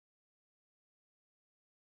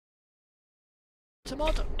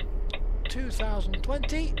Wintermod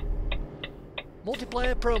 2020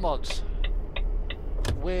 multiplayer pro mods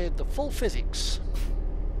with the full physics.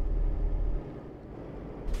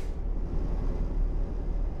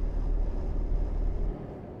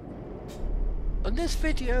 And this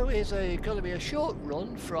video is going to be a short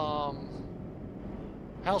run from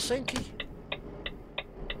Helsinki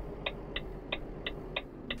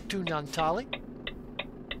to Naantali,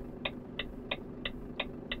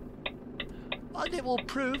 and it will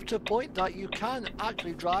prove to a point that you can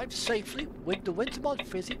actually drive safely with the wintermod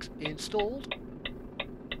physics installed,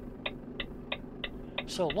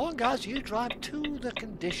 so long as you drive to the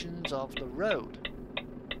conditions of the road.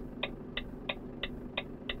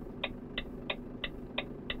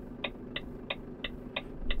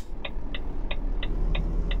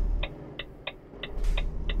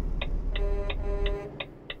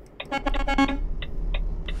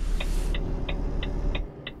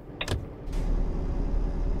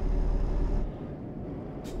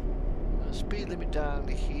 The speed limit down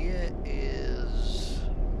here is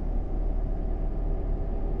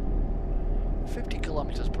 50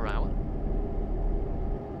 kilometers per hour.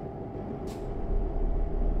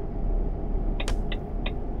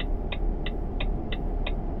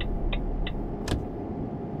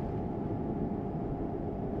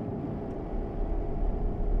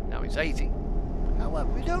 Now it's 80. However,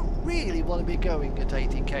 we don't really want to be going at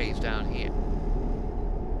 80 k's down here.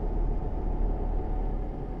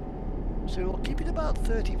 So we'll keep it about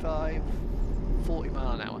 35, 40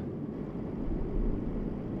 mile an hour.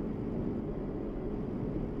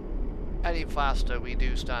 Any faster, we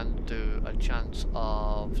do stand to a chance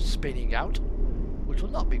of spinning out, which will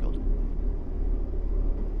not be good.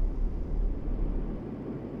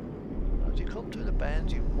 As you come to the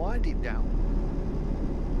bends, you wind it down.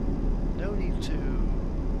 No need to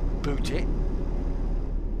boot it.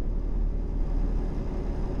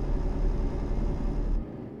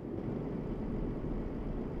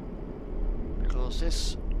 Because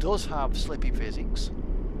this does have slippy physics.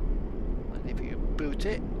 And if you boot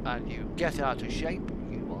it and you get out of shape,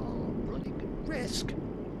 you are running risk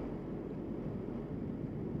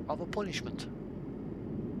of a punishment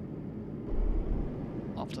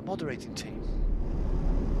of the moderating team.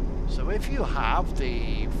 So if you have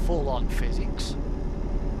the full-on physics,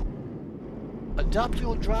 adapt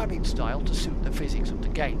your driving style to suit the physics of the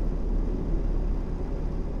game.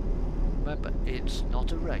 Remember, it's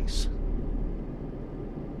not a race.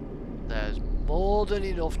 There's more than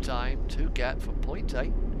enough time to get from point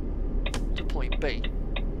A to point B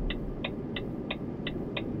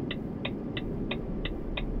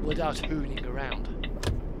without hooning around.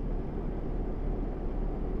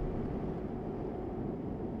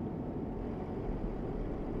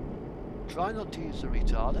 Try not to use the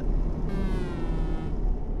retarder.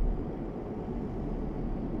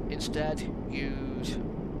 Instead, use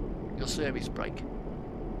your service brake.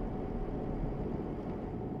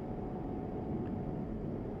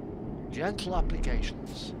 Gentle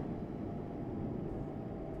applications.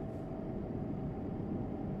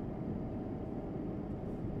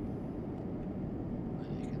 As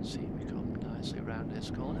you can see, we come nicely around this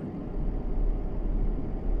corner.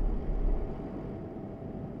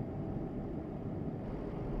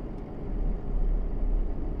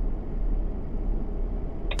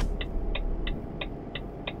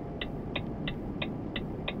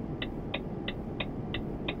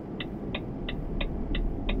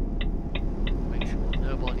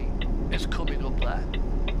 Coming up there.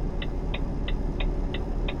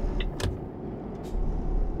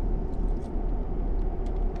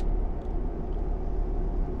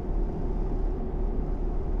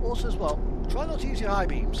 Also as well, try not to use your high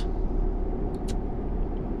beams.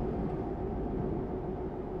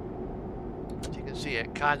 As you can see,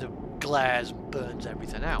 it kind of glares and burns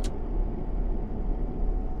everything out.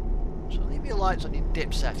 So leave your lights on your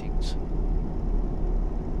dip settings.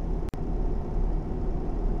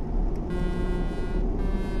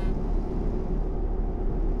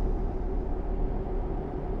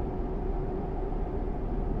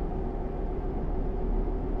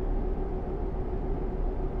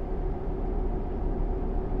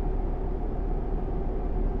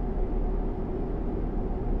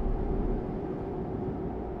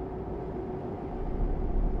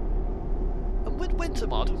 With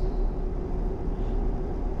wintermod,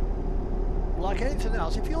 like anything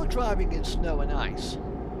else, if you're driving in snow and ice,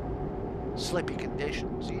 slippy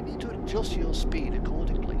conditions, you need to adjust your speed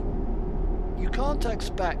accordingly. You can't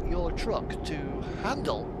expect your truck to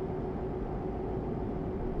handle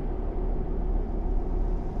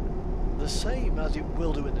the same as it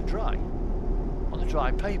will do in the dry, on the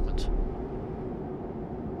dry pavement.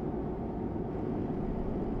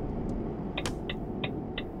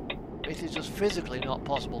 it is just physically not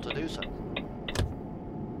possible to do so.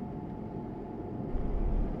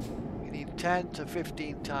 You need 10 to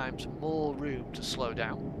 15 times more room to slow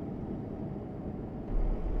down.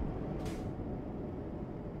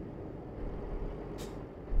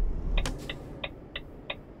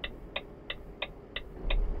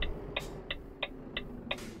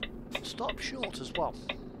 Stop short as well.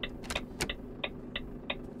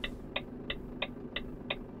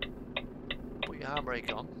 Put your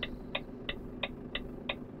handbrake on.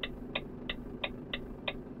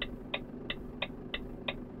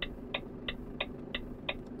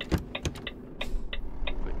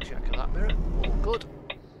 Quick check of that mirror. All good.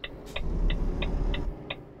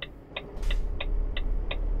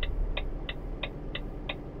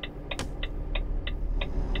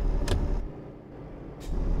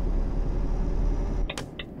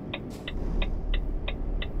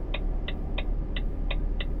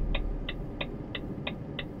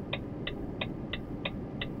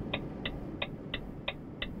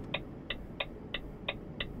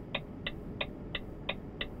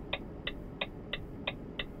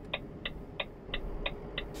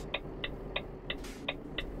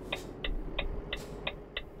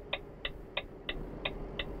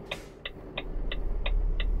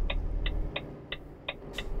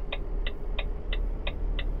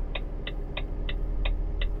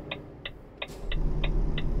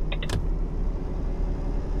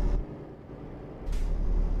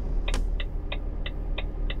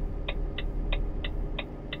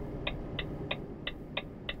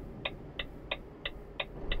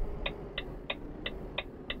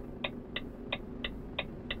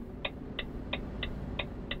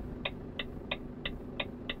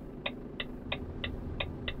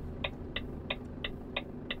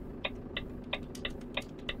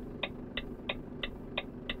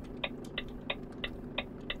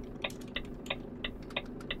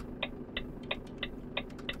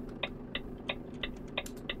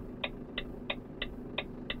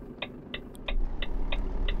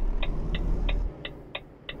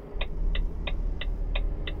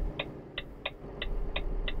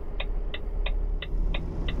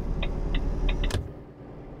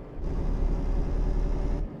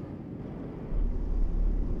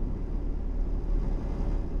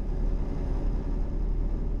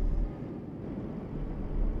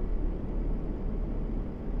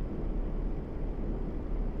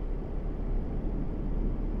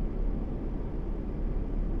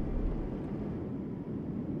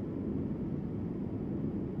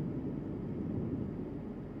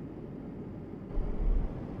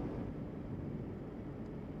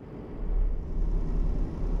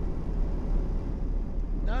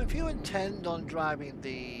 Now, if you intend on driving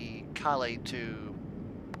the Calais to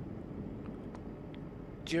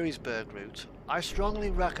Duisburg route, I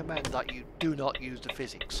strongly recommend that you do not use the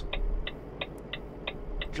physics.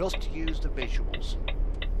 Just use the visuals.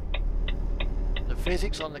 The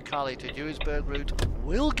physics on the Calais to Duisburg route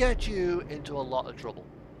will get you into a lot of trouble.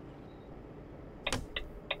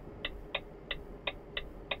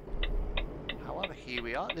 However, here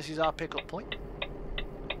we are. This is our pickup point.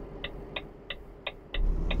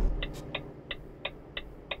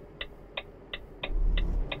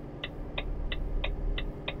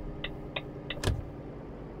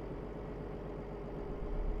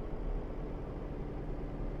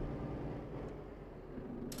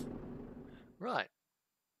 Right,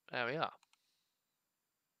 there we are.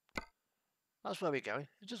 That's where we're going.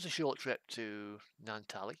 It's just a short trip to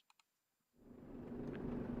Naantali.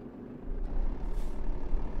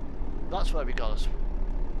 That's where we got us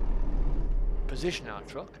position our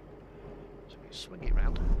truck. So we swing it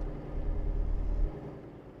round.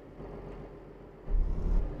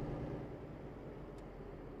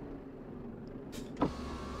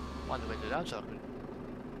 Wind the window down so I can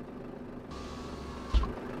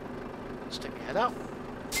stick my head out.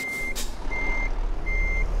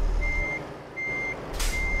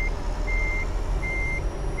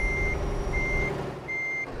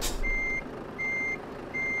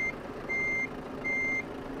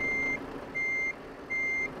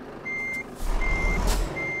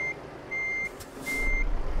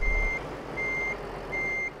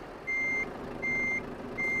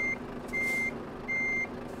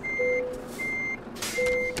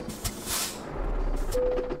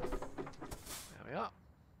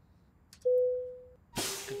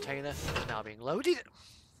 Container is now being loaded.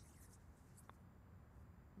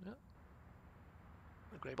 Yeah.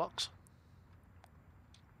 The grey box.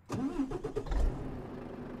 Wind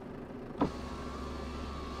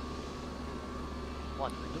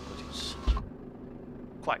the window because it's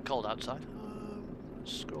quite cold outside.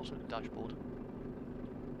 Scroll through the dashboard.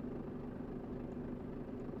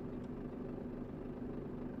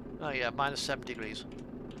 Oh yeah, -7 degrees.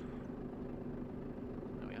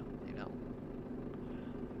 There we are, you know.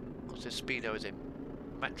 Because this speedo is in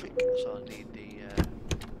metric, so I need the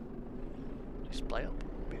display up.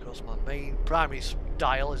 Because my main primary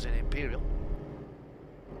dial is in imperial.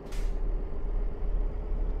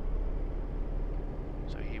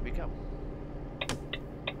 So here we go.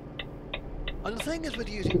 And the thing is with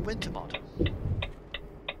using wintermod,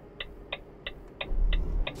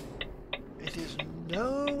 it is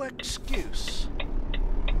no excuse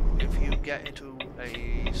if you get into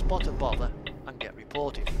a spot of bother and get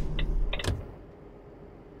reported.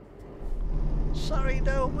 Sorry,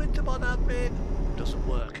 no wintermod admin. Doesn't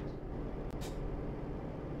work.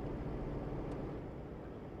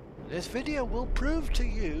 This video will prove to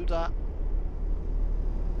you that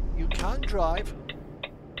you can drive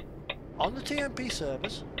on the TMP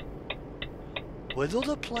servers with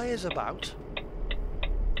other players about,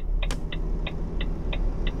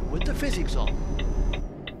 with the physics on,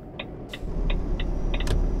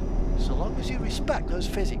 so long as you respect those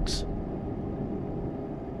physics.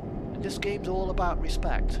 And this game's all about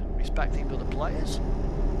respect. Respecting other players,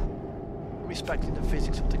 and respecting the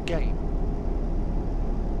physics of the game.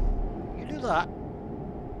 You do that,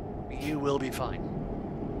 you will be fine.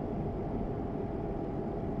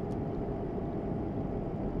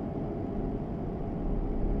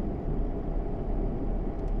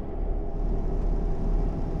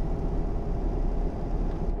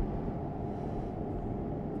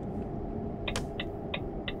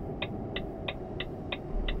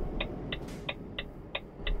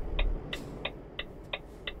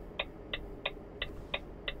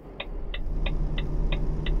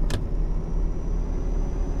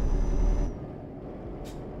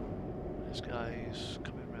 Guys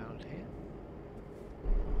coming around here.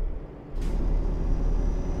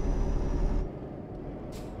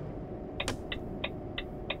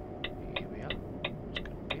 Here we are. It's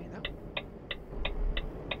going to be now.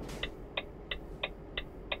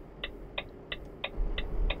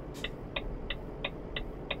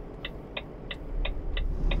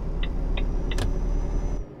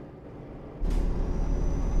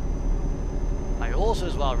 I also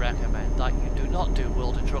as well recommend that you do not do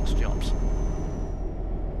World of Trucks jobs.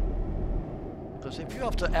 Because if you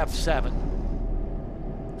have to F7,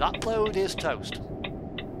 that load is toast.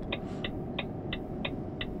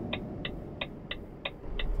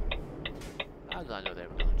 How did I know they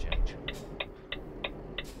were going to change?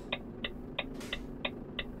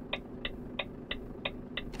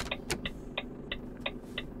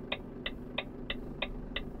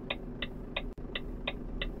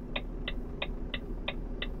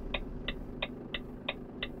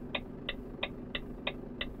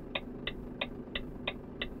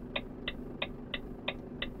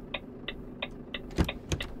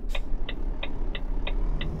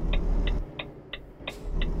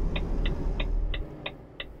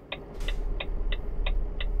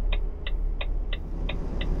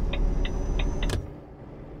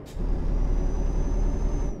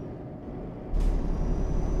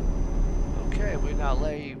 Now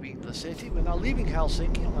leaving the city. We're now leaving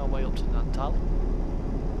Helsinki on our way up to Naantali.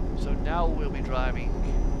 So now we'll be driving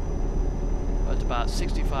at about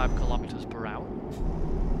 65 kilometers per hour.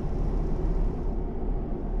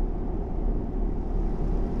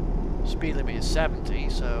 Speed limit is 70,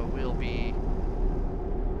 so we'll be...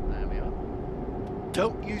 There we are.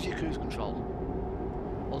 Don't use your cruise control.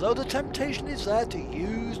 Although the temptation is there to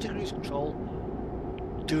use the cruise control,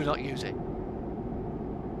 do not use it.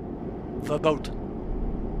 Verboten.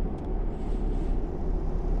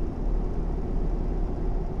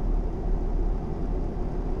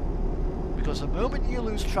 Because the moment you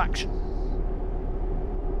lose traction,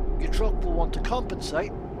 your truck will want to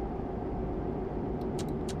compensate,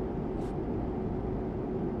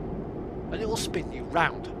 and it will spin you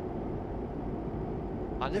round.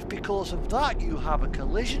 And if because of that you have a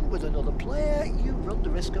collision with another player, you run the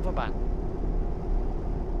risk of a ban.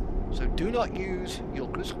 So do not use your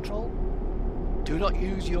cruise control, do not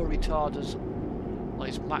use your retarders on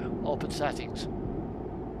its open settings.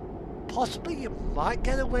 Possibly you might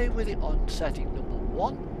get away with it on setting number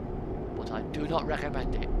 1, but I do not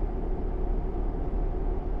recommend it.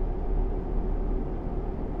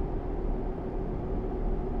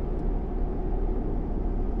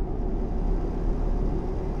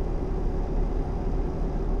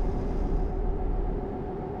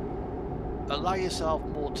 Allow yourself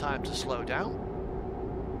more time to slow down.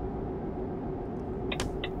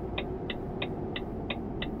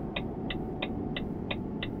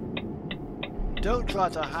 Don't try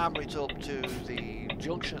to hammer it up to the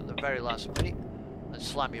junction at the very last minute and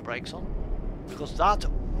slam your brakes on, because that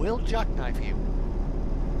will jackknife you.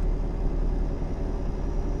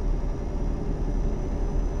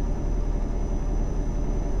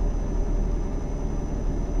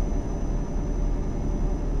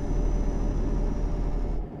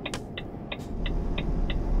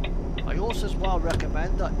 worthwhile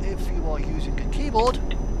recommend that if you are using a keyboard,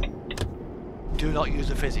 do not use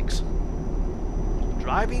the physics.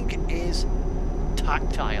 Driving is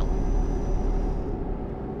tactile.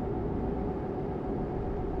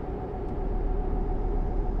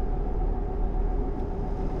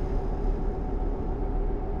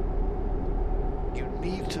 You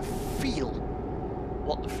need to feel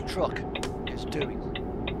what the truck is doing.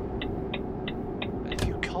 And if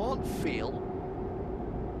you can't feel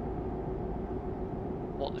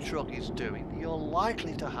what the truck is doing, you're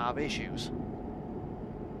likely to have issues.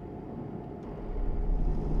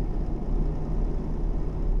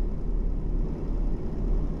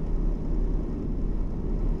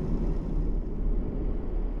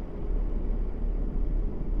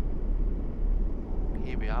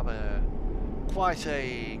 Here we have quite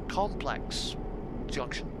a complex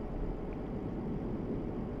junction.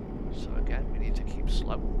 So again, we need to keep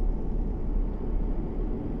slow.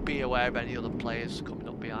 Be aware of any other players coming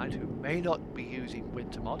up behind who may not be using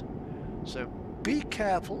wintermod. So be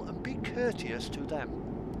careful and be courteous to them.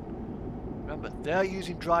 Remember, they're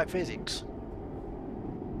using dry physics.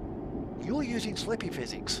 You're using slippy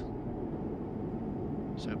physics.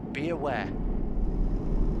 So be aware.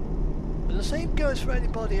 And the same goes for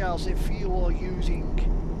anybody else if you are using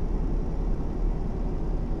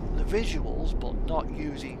the visuals but not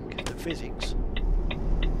using the physics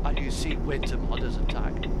and you see wintermod as a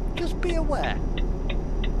tag. Just be aware.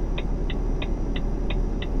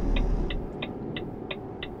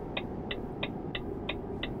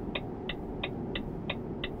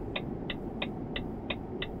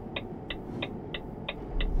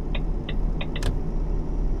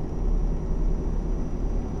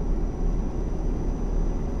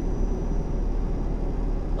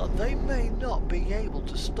 They may not be able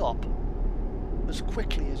to stop as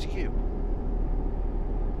quickly as you.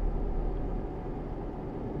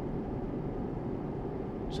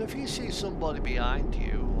 So if you see somebody behind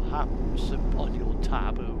you who happens to, on your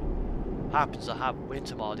tab, who happens to have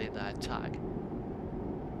wintermod in their tag,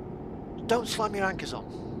 don't slam your anchors on.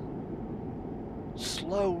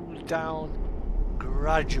 Slow down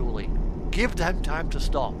gradually. Give them time to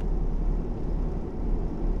stop.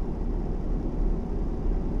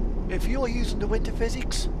 If you're using the winter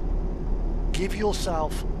physics, give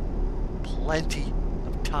yourself plenty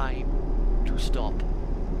of time to stop.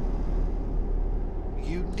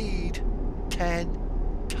 You need 10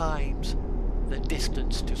 times the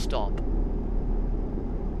distance to stop.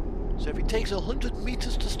 So if it takes 100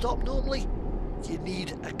 meters to stop normally, you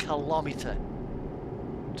need a kilometer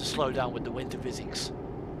to slow down with the winter physics.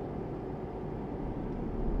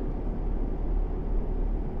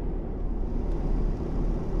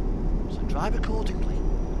 Drive accordingly.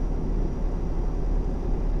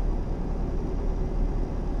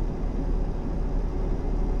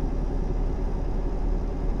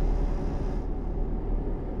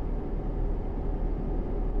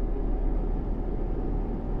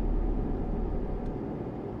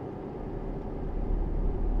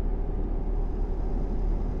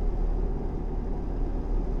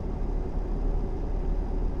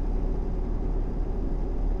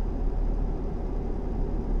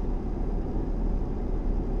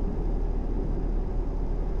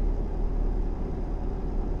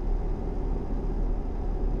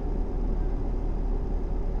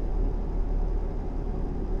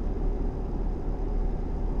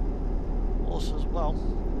 As well,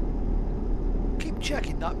 keep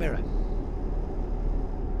checking that mirror.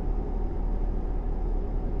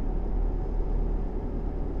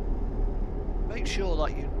 Make sure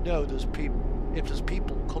that you know there's people, if there's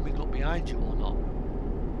people coming up behind you or not.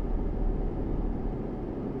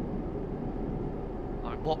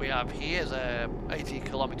 I mean, what we have here is a 80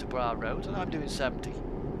 km/h road and I'm doing 70.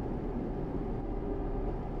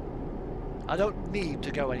 I don't need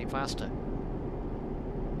to go any faster.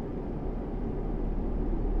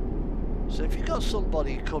 So if you've got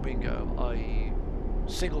somebody coming on a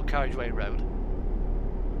single carriageway road,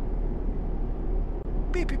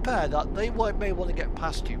 be prepared that they may want to get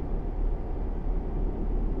past you.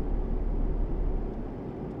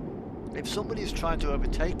 If somebody's trying to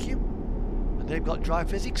overtake you and they've got dry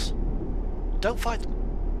physics, don't fight them.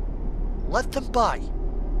 Let them by.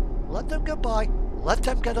 Let them go by. Let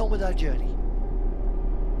them get on with their journey.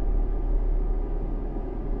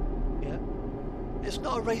 Yeah? It's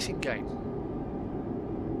not a racing game.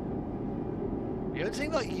 The only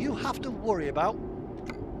thing that you have to worry about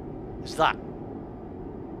is that.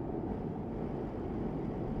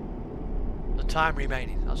 The time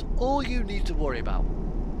remaining. That's all you need to worry about.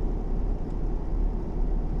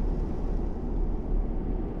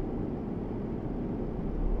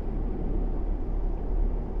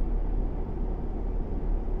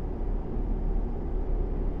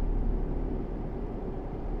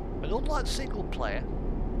 unlike single player,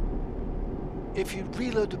 if you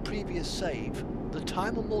reload the previous save, the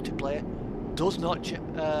time on multiplayer does not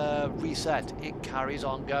reset, it carries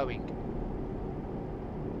on going.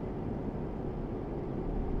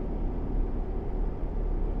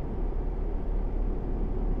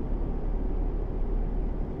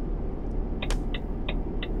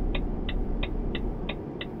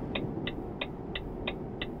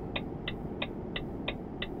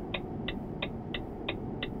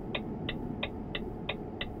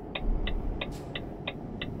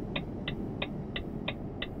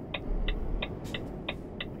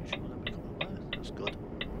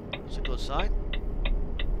 That's a good sign.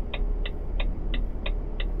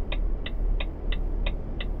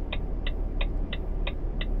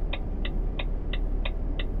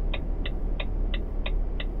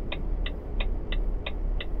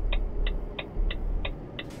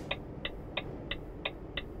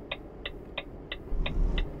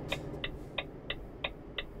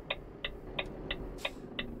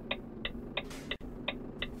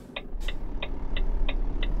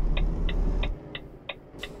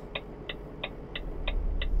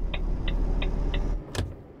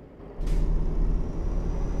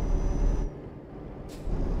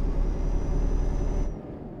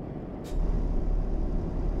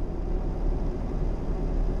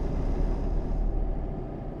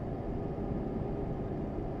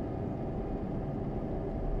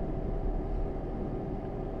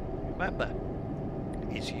 Remember,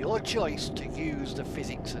 it's your choice to use the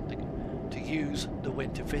physics and to use the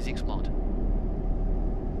winter physics mod.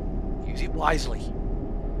 Use it wisely.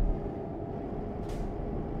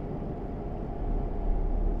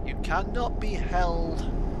 You cannot be held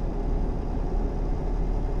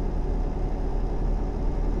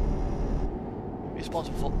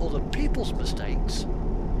responsible for other people's mistakes.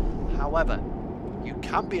 However, you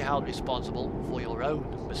can be held responsible for your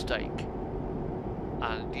own mistake.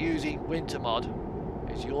 And using winter mod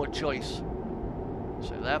is your choice.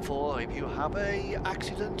 So therefore, if you have a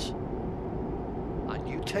accident and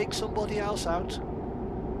you take somebody else out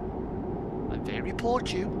and they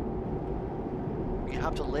report you, you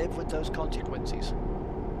have to live with those consequences.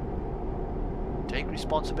 Take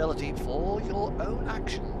responsibility for your own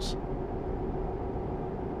actions.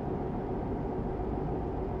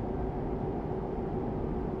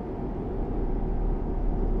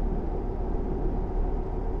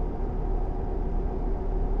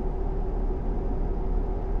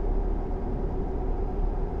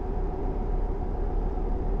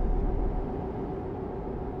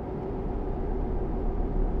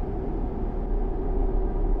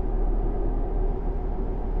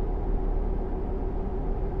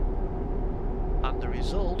 The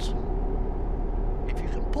result, if you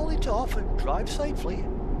can pull it off and drive safely,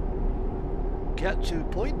 get to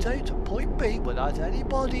point A to point B without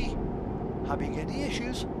anybody having any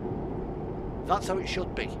issues, that's how it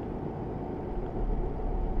should be.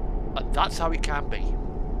 And that's how it can be.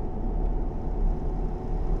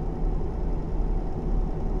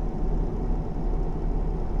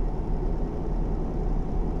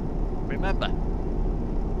 Remember,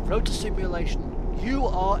 Road to Simulation, you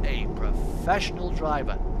are a professional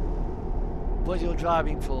driver. Whether you're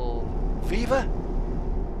driving for Viva,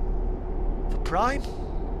 for Prime,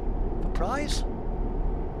 for Prize,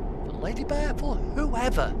 for Lady Bear, for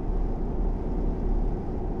whoever.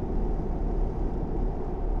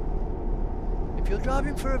 If you're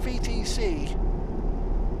driving for a VTC,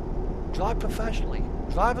 drive professionally.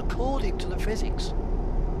 Drive according to the physics.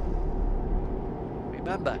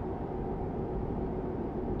 Remember,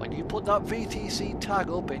 when you put that VTC tag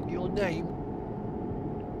up in your name,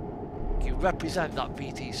 you represent that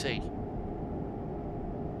VTC.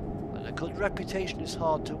 And a good reputation is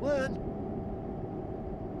hard to earn,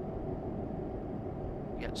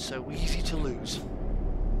 yet so easy to lose.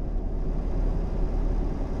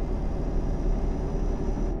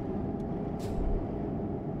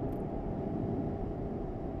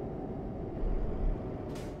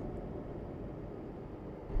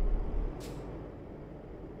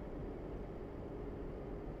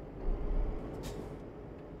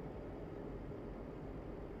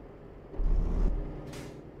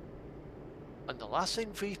 And the last thing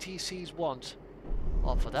VTCs want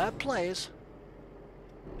are for their players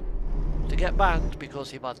to get banned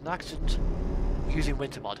because they've had an accident using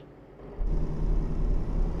winter mod.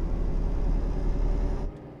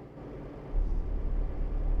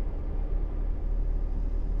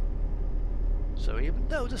 So even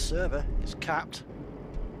though the server is capped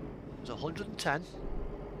as 110,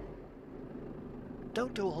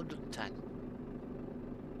 don't do 110.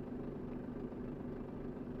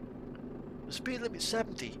 The speed limit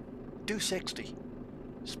 70, do 60.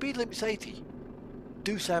 Speed limit's 80.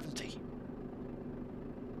 Do 70.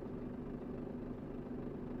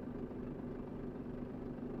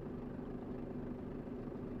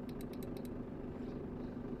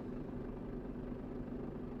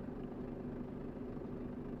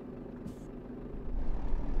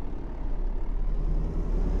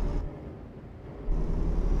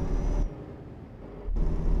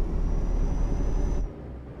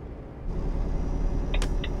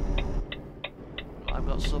 I've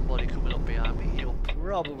got somebody coming up behind me. He'll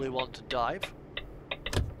probably want to dive.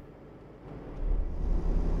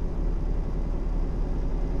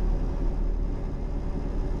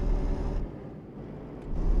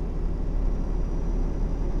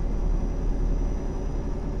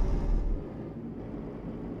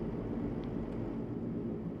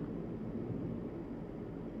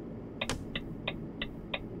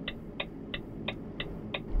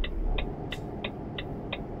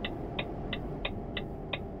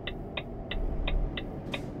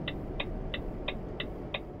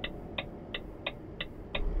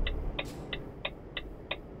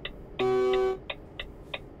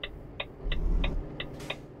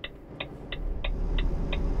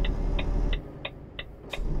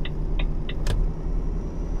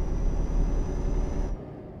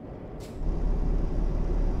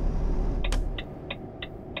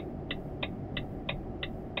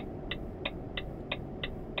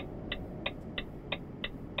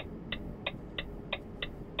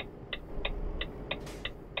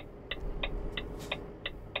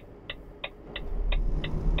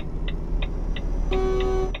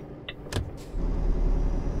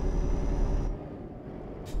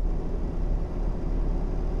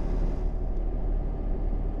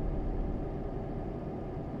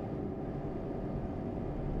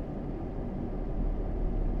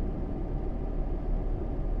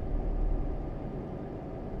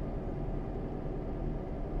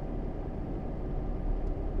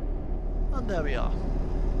 And there we are.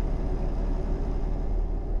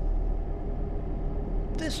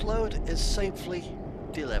 This load is safely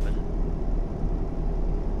delivered.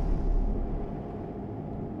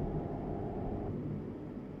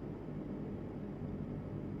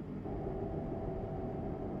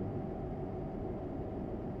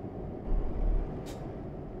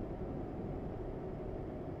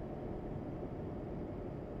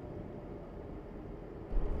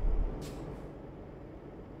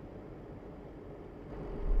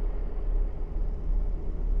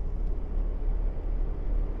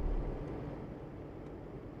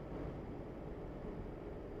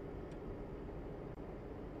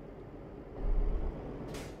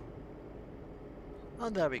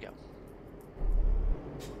 And there we go.